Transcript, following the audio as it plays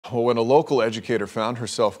Well, when a local educator found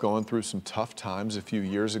herself going through some tough times a few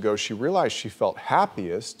years ago, she realized she felt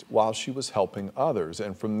happiest while she was helping others.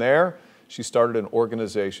 And from there, she started an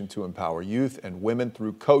organization to empower youth and women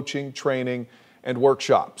through coaching, training, and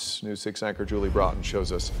workshops. News 6 anchor Julie Broughton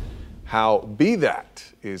shows us how Be That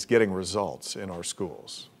is getting results in our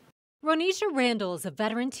schools. Ronisha Randall is a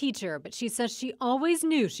veteran teacher, but she says she always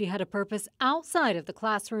knew she had a purpose outside of the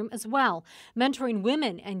classroom as well, mentoring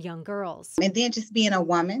women and young girls. And then just being a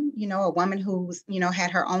woman, a woman who's, had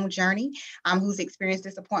her own journey, who's experienced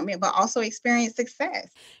disappointment, but also experienced success.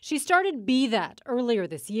 She started Be That earlier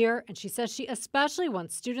this year, and she says she especially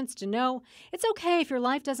wants students to know it's okay if your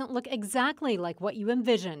life doesn't look exactly like what you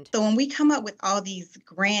envisioned. So when we come up with all these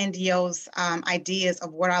grandiose ideas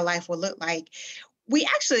of what our life will look like, we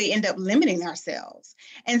actually end up limiting ourselves.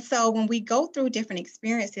 And so when we go through different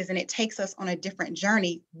experiences and it takes us on a different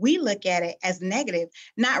journey, we look at it as negative,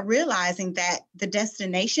 not realizing that the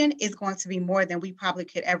destination is going to be more than we probably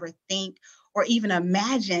could ever think or even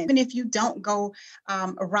imagine. Even if you don't go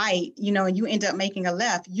right, and you end up making a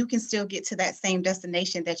left, you can still get to that same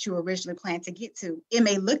destination that you originally planned to get to. It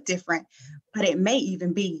may look different, but it may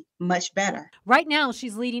even be much better. Right now,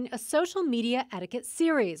 she's leading a social media etiquette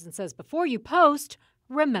series and says before you post,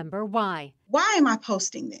 remember why. Why am I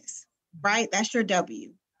posting this? Right? That's your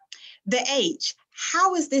W. The H,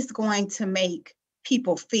 how is this going to make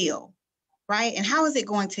people feel? Right? And how is it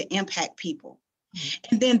going to impact people?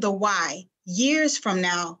 And then the why, years from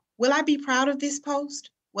now, will I be proud of this post?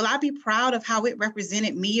 Will I be proud of how it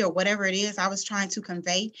represented me or whatever it is I was trying to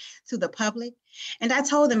convey to the public? And I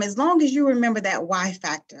told them, as long as you remember that why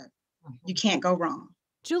factor, you can't go wrong.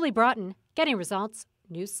 Julie Broughton, getting results,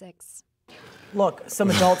 News 6. Look, some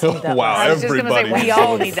adults need that. Wow, lesson. I was just going to say, we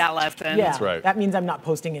all need that lesson. Yeah, that's right. That means I'm not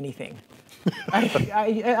posting anything.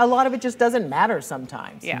 A lot of it just doesn't matter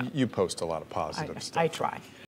sometimes. Yeah. You post a lot of positive stuff. I try.